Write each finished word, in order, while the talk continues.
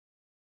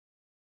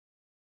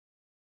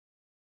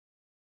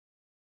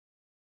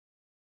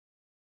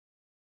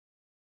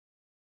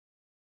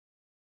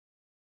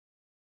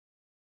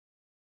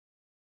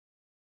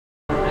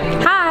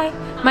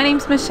My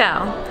name's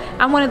Michelle.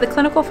 I'm one of the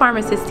clinical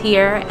pharmacists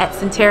here at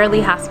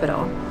Centerally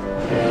Hospital.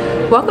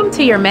 Welcome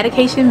to your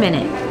Medication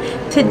Minute.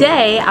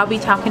 Today I'll be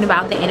talking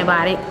about the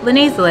antibiotic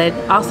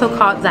Linezolid, also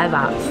called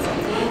Zyvox.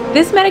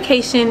 This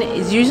medication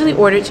is usually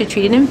ordered to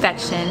treat an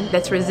infection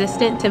that's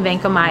resistant to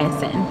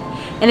vancomycin,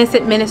 and it's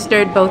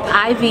administered both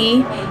IV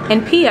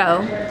and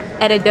PO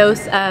at a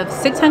dose of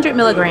 600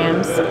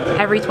 milligrams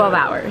every 12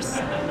 hours.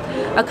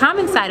 A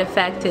common side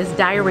effect is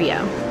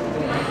diarrhea,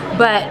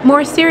 but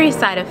more serious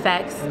side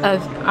effects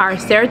are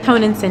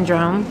serotonin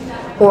syndrome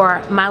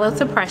or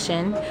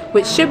myelosuppression,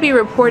 which should be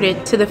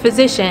reported to the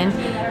physician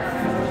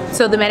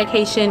so the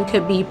medication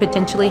could be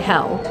potentially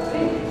held.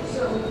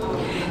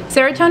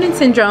 Serotonin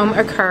syndrome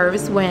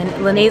occurs when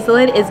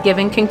Linezolid is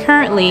given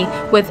concurrently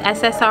with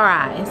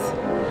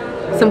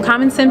SSRIs. Some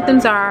common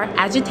symptoms are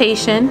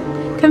agitation,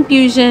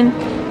 confusion,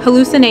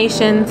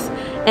 hallucinations,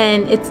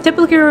 and it's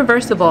typically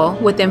reversible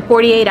within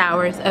 48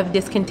 hours of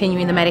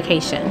discontinuing the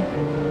medication.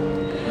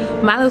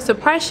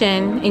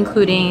 Myelosuppression,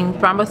 including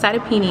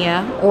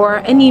thrombocytopenia or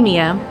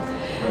anemia,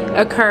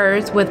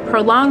 occurs with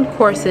prolonged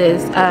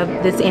courses of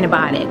this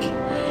antibiotic.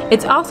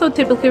 It's also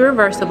typically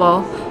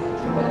reversible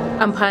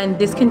upon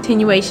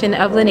discontinuation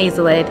of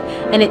Linezolid,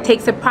 and it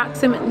takes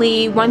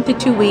approximately 1 to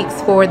 2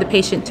 weeks for the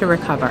patient to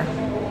recover.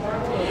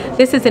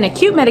 This is an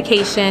acute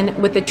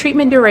medication with a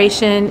treatment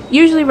duration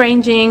usually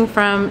ranging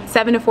from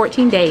 7 to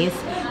 14 days,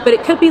 but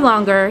it could be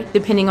longer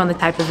depending on the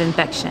type of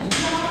infection.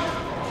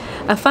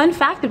 A fun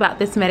fact about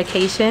this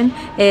medication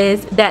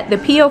is that the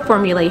PO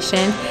formulation,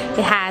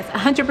 it has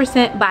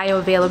 100%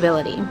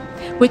 bioavailability,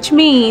 which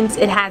means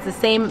it has the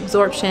same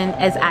absorption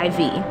as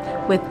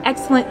IV with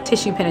excellent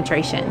tissue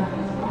penetration.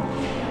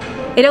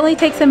 It only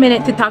takes a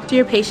minute to talk to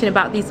your patient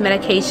about these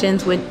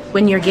medications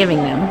when you're giving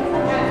them.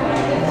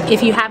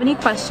 If you have any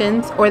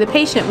questions or the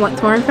patient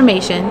wants more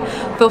information,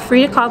 feel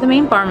free to call the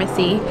main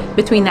pharmacy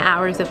between the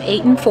hours of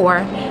 8 and 4,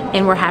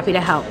 and we're happy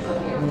to help.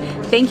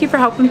 Thank you for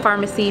helping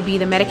pharmacy be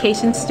the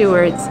medication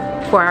stewards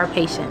for our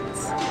patients.